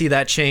to see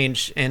that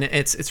change, and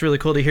it's really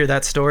cool to hear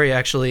that story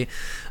actually.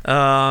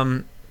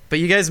 But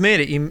you guys made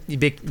it. You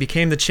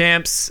became the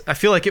champs. I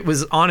feel like it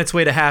was on its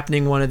way to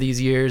happening one of these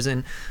years,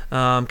 and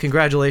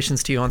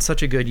congratulations to you on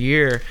such a good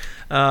year.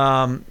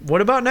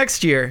 What about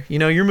next year?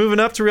 You're moving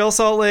up to Real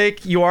Salt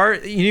Lake.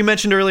 You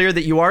mentioned earlier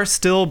that you are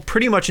still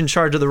pretty much in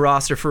charge of the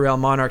roster for Real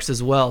Monarchs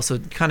as well. So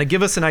kind of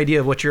give us an idea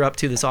of what you're up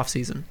to this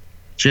offseason.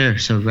 Sure.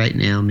 So right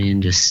now,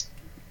 man, just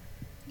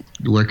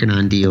working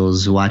on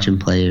deals, watching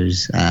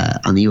players.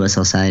 On the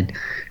USL side,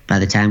 by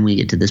the time we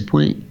get to this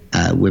point,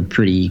 we're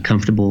pretty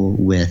comfortable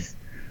with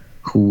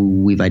who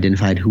we've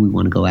identified, who we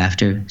want to go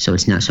after. So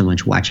it's not so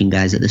much watching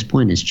guys at this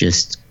point, it's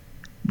just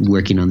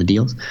working on the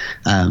deals.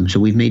 So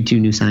we've made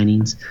 2 new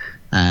signings.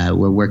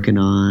 We're working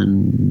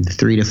on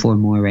 3 to 4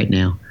 more right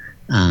now.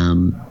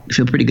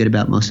 Feel pretty good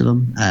about most of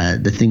them.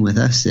 The thing with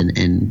us,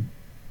 and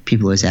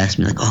people always ask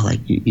me,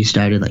 you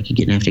started, you're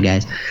getting after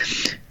guys.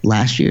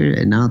 Last year,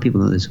 and not a lot of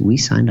people know this, we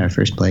signed our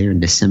first player in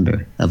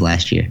December of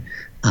last year.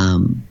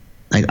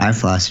 Our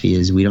philosophy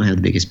is we don't have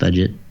the biggest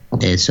budget,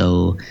 and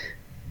so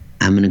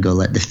I'm going to go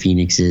let the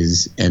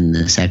Phoenixes and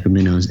the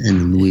Sacramentos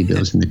and the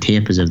Louisvilles and the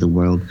Tampas of the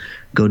world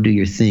go do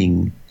your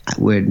thing.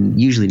 We're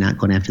usually not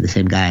going after the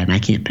same guy, and I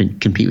can't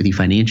compete with you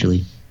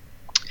financially.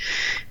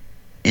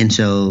 And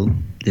so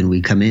then we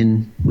come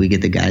in, we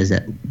get the guys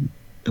that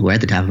were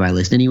at the top of our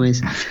list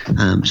anyways.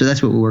 So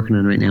that's what we're working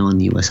on right now on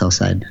the USL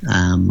side.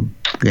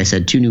 Like I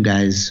said, 2 new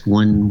guys.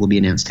 1 will be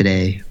announced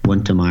today,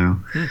 1 tomorrow.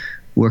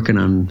 Working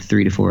on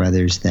 3 to 4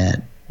 others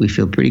that we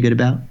feel pretty good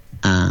about.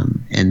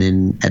 And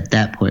then at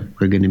that point,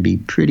 we're going to be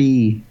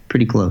pretty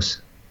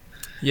close.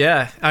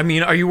 Yeah. I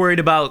mean, are you worried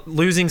about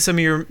losing some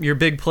of your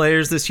big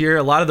players this year?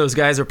 A lot of those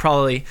guys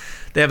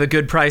they have a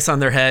good price on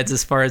their heads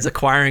as far as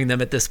acquiring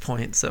them at this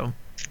point. So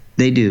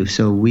they do.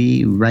 So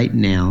we right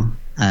now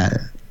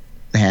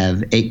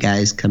have 8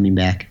 guys coming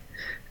back,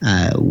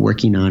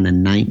 working on a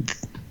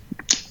 9th.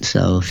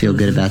 So feel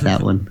good about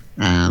that one.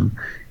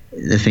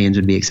 The fans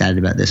would be excited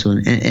about this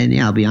one. And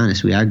yeah, I'll be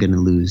honest, we are going to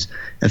lose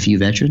a few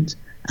veterans.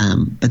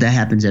 But that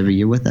happens every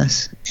year with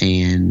us,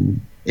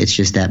 and it's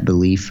just that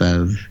belief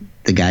of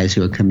the guys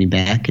who are coming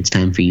back. It's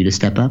time for you to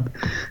step up.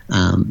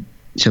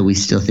 So we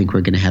still think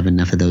we're going to have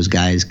enough of those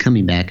guys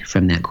coming back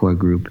from that core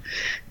group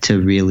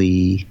to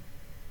really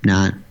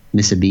not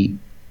miss a beat.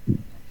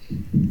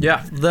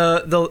 Yeah,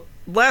 the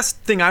last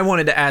thing I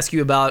wanted to ask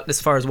you about,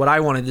 as far as what I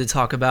wanted to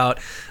talk about,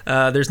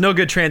 there's no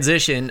good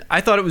transition.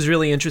 I thought it was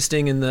really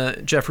interesting in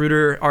the Jeff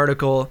Ruder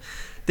article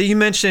that you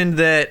mentioned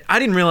that, I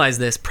didn't realize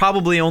this,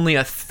 probably only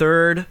a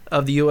third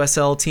of the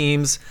USL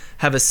teams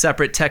have a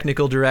separate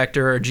technical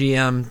director or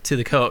GM to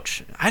the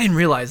coach. I didn't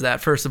realize that,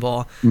 first of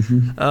all.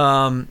 Mm-hmm.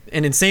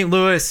 And in St.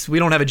 Louis, we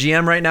don't have a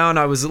GM right now, and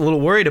I was a little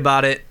worried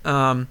about it.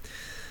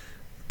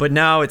 But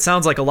now it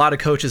sounds like a lot of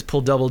coaches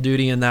pull double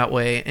duty in that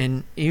way.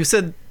 And you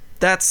said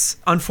that's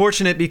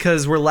unfortunate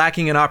because we're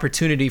lacking an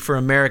opportunity for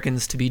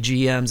Americans to be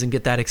GMs and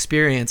get that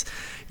experience.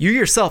 You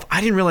yourself,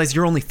 I didn't realize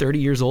you're only 30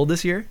 years old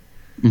this year.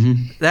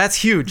 Mm-hmm. That's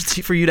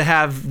huge for you to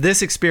have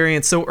this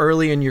experience so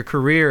early in your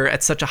career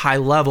at such a high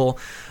level.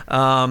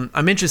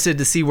 I'm interested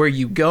to see where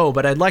you go,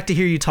 but I'd like to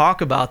hear you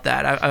talk about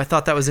that. I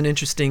thought that was an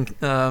interesting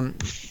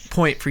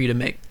point for you to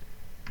make.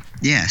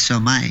 Yeah, so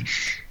my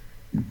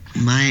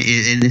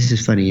and this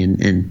is funny,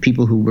 and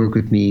people who work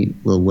with me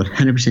will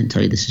 100%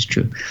 tell you this is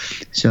true.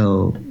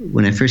 So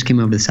when I first came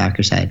over to the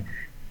soccer side,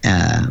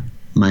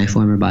 my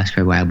former boss,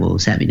 Craig Weibel,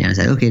 sat me down and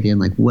said, okay,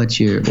 Dan, what's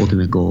your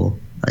ultimate goal?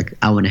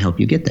 I want to help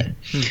you get there.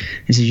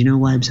 I said,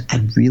 Wibes, I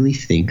really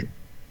think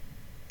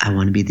I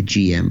want to be the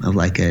GM of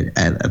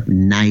a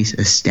nice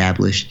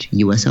established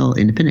USL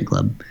independent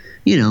club,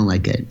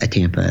 a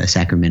Tampa, a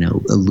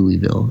Sacramento, a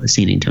Louisville, a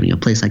San Antonio, a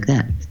place like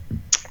that.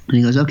 And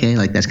he goes, okay,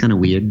 that's kind of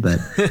weird, but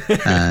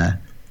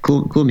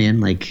cool,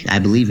 man. I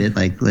believe it.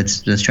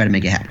 Let's try to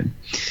make it happen.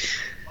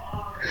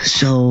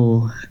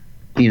 So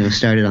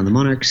started on the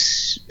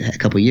Monarchs a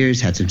couple of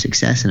years, had some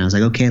success, and I was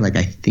like, okay, like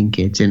I think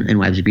it's, and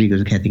Wives agreed,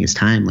 goes, okay, I think it's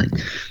time, like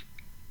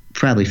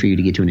probably for you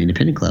to get to an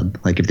independent club.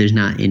 Like if there's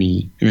not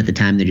any, and at the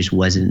time there just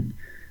wasn't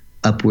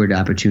upward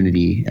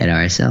opportunity at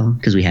RSL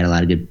because we had a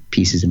lot of good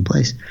pieces in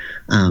place.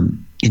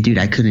 And dude,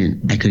 I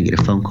couldn't get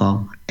a phone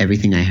call.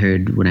 Everything I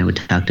heard when I would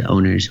talk to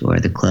owners or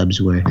the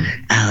clubs were,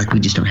 like we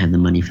just don't have the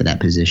money for that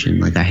position.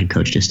 Like our head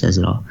coach just does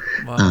it all.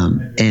 Wow.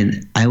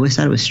 And I always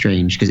thought it was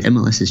strange because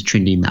MLS is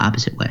trending the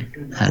opposite way.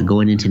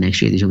 Going into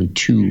next year, there's only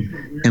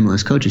 2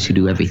 MLS coaches who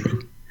do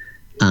everything.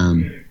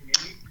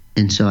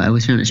 And so I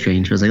always found it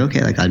strange. I was like,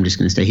 okay, like I'm just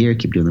going to stay here,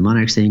 keep doing the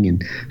Monarchs thing.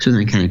 And so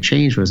then I kind of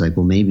changed where I was like,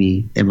 well,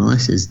 maybe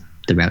MLS is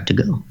the route to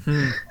go.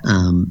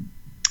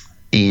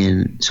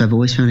 And so I've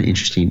always found it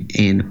interesting.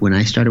 And when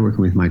I started working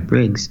with Mark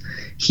Briggs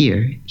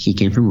here, he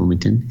came from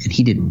Wilmington and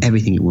he did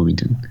everything at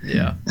Wilmington.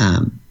 Yeah.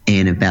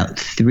 And about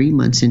 3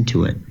 months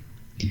into it,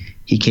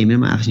 he came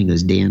into my office and he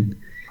goes, Dan,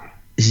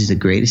 this is the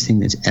greatest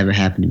thing that's ever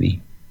happened to me.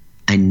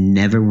 I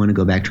never want to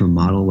go back to a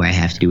model where I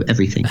have to do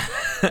everything.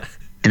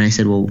 And I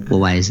said, well,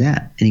 why is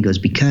that? And he goes,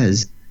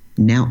 because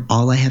now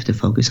all I have to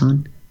focus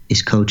on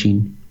is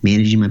coaching,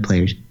 managing my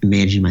players, and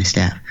managing my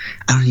staff.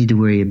 I don't need to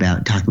worry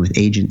about talking with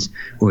agents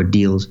or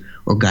deals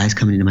or guys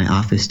coming into my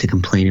office to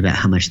complain about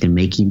how much they're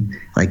making.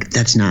 Like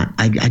that's not,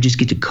 I just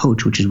get to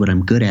coach, which is what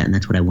I'm good at, and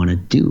that's what I want to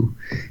do.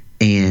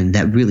 And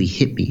that really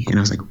hit me. And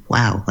I was like,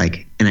 wow.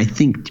 Like, and I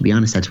think, to be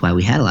honest, that's why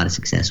we had a lot of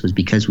success, was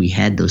because we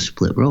had those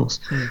split roles.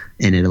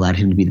 And it allowed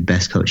him to be the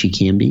best coach he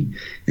can be.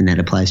 And that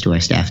applies to our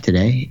staff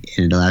today.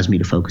 And it allows me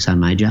to focus on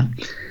my job.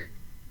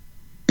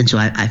 And so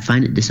I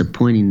find it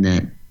disappointing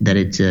that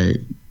it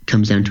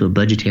comes down to a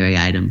budgetary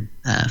item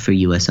for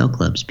USL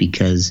clubs,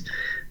 because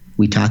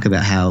we talk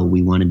about how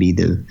we want to be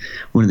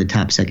one of the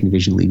top second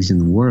division leagues in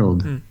the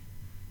world.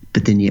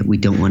 But then yet we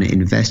don't want to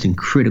invest in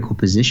critical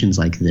positions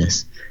like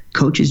this.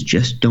 Coaches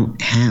just don't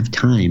have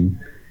time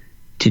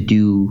to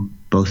do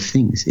both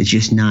things. It's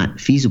just not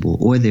feasible.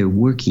 Or they're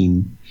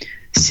working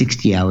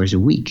 60 hours a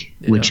week,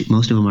 which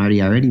most of them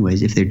already are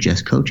anyways if they're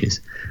just coaches.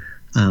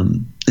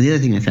 The other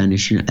thing I found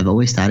is I've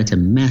always thought it's a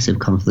massive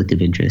conflict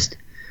of interest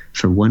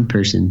for one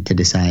person to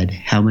decide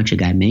how much a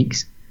guy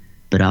makes,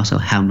 but also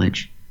how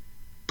much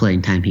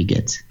playing time he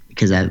gets.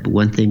 Because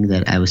one thing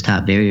that I was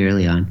taught very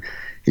early on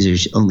is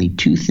there's only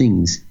 2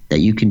 things that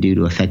you can do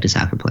to affect a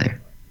soccer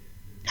player: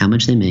 how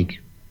much they make,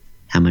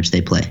 how much they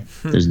play.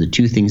 Those are the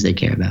 2 things they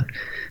care about.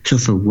 So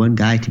for one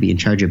guy to be in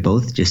charge of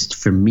both, just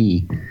for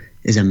me,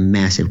 is a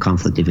massive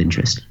conflict of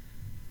interest.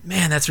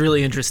 Man, that's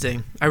really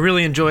interesting. I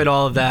really enjoyed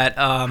all of that.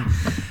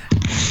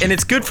 And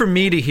it's good for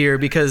me to hear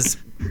because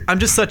I'm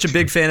just such a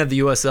big fan of the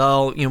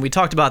USL. We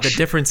talked about the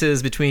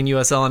differences between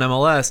USL and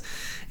MLS,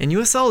 and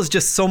USL is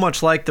just so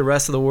much like the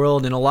rest of the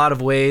world in a lot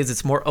of ways.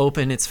 It's more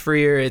open, it's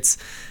freer, it's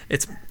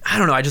I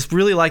don't know, I just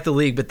really like the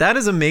league, but that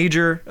is a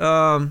major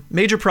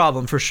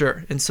problem for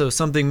sure. And so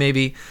something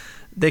maybe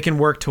they can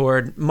work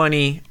toward,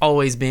 money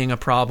always being a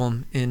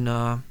problem in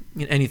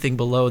anything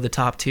below the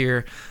top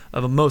tier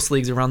of most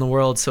leagues around the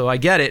world. So I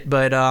get it,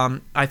 but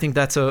I think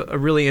that's a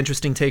really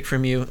interesting take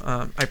from you.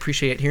 I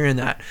appreciate hearing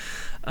that.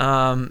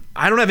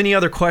 I don't have any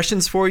other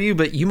questions for you,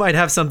 but you might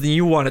have something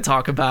you want to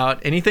talk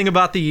about. Anything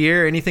about the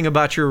year, anything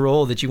about your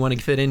role that you want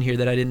to fit in here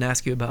that I didn't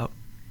ask you about?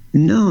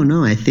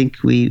 No, I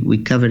think we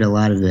covered a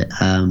lot of it.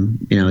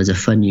 It was a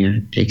fun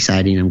year,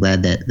 exciting. I'm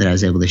glad that I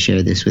was able to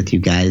share this with you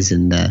guys,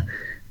 and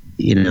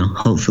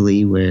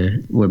hopefully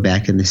we're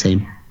back in the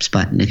same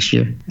spot next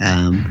year.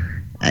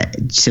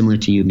 Similar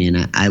to you,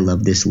 man, I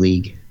love this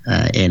league,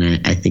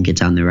 and I think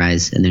it's on the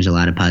rise, and there's a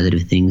lot of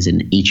positive things,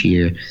 and each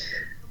year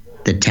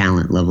the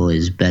talent level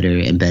is better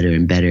and better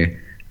and better.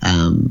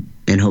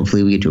 And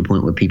hopefully we get to a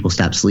point where people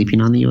stop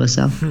sleeping on the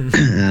USL,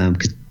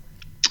 because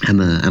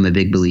I'm a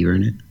big believer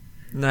in it.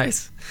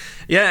 Nice.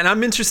 Yeah, and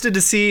I'm interested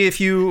to see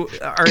if you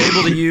are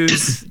able to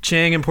use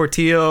Chang and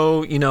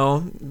Portillo,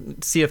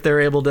 see if they're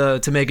able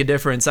to make a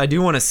difference. I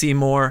do want to see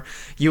more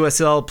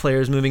USL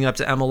players moving up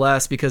to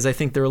MLS because I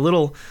think they're a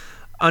little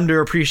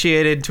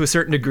underappreciated to a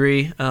certain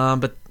degree,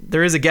 but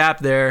there is a gap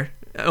there.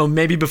 Oh,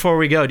 maybe before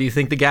we go, do you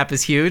think the gap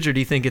is huge, or do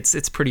you think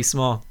it's pretty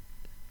small?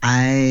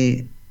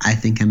 I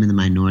think I'm in the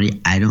minority.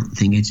 I don't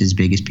think it's as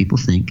big as people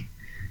think.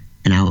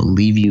 And I will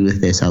leave you with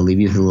this. I'll leave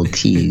you with a little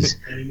tease.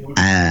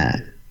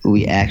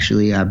 We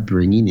actually are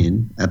bringing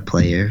in a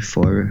player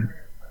for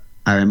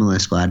our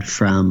MLS squad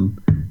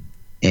from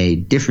a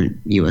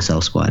different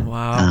USL squad.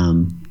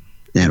 Wow.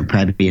 That'll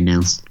probably be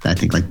announced, I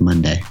think, like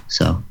Monday.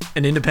 So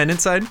an independent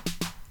side?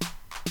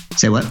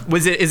 Say what?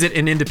 Is it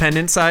an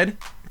independent side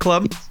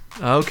club? Yes.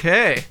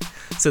 Okay.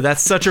 So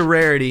that's such a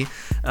rarity.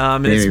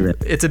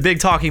 It's a big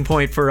talking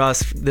point for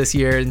us this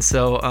year. And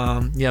so,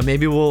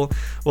 maybe we'll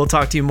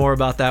talk to you more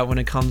about that when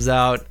it comes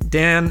out.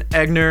 Dan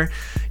Egner,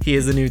 he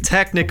is the new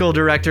technical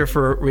director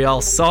for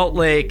Real Salt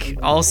Lake,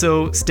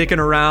 also sticking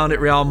around at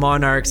Real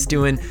Monarchs,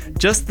 doing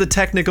just the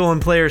technical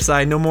and player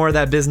side. No more of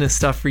that business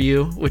stuff for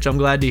you, which I'm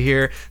glad to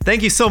hear.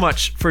 Thank you so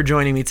much for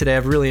joining me today.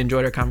 I've really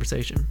enjoyed our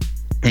conversation.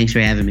 Thanks for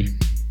having me.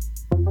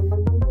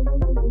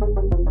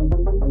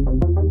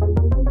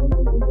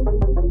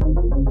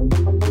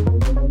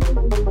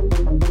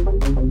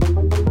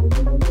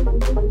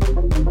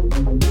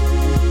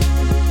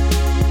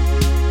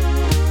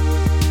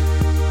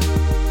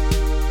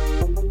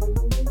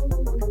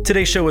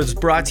 Today's show is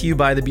brought to you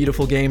by the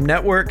Beautiful Game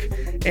Network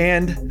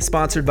and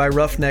sponsored by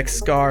Roughneck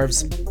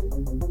Scarves.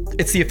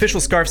 It's the official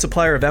scarf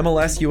supplier of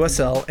MLS,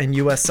 USL, and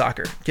US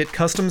Soccer. Get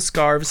custom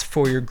scarves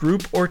for your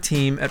group or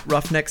team at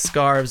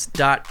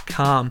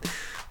roughneckscarves.com.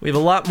 We have a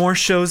lot more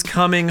shows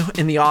coming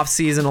in the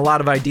off-season, a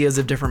lot of ideas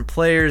of different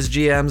players,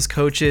 GMs,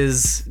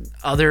 coaches,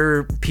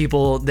 other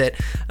people that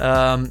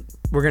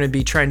we're going to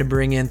be trying to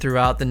bring in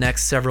throughout the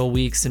next several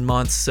weeks and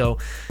months. So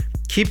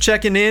keep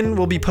checking in.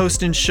 We'll be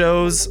posting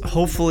shows,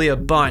 hopefully a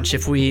bunch,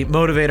 if we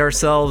motivate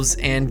ourselves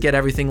and get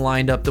everything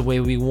lined up the way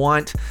we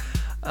want.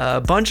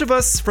 A bunch of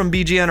us from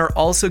BGN are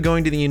also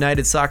going to the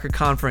United Soccer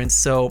Conference,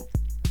 so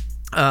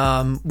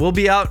we'll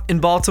be out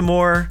in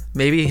Baltimore,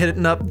 maybe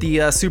hitting up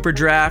the Super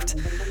Draft,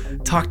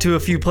 talk to a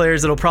few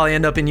players that'll probably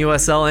end up in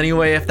USL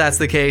anyway, if that's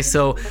the case.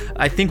 So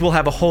I think we'll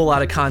have a whole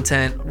lot of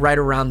content right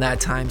around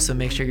that time, so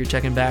make sure you're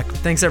checking back.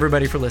 Thanks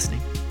everybody for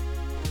listening.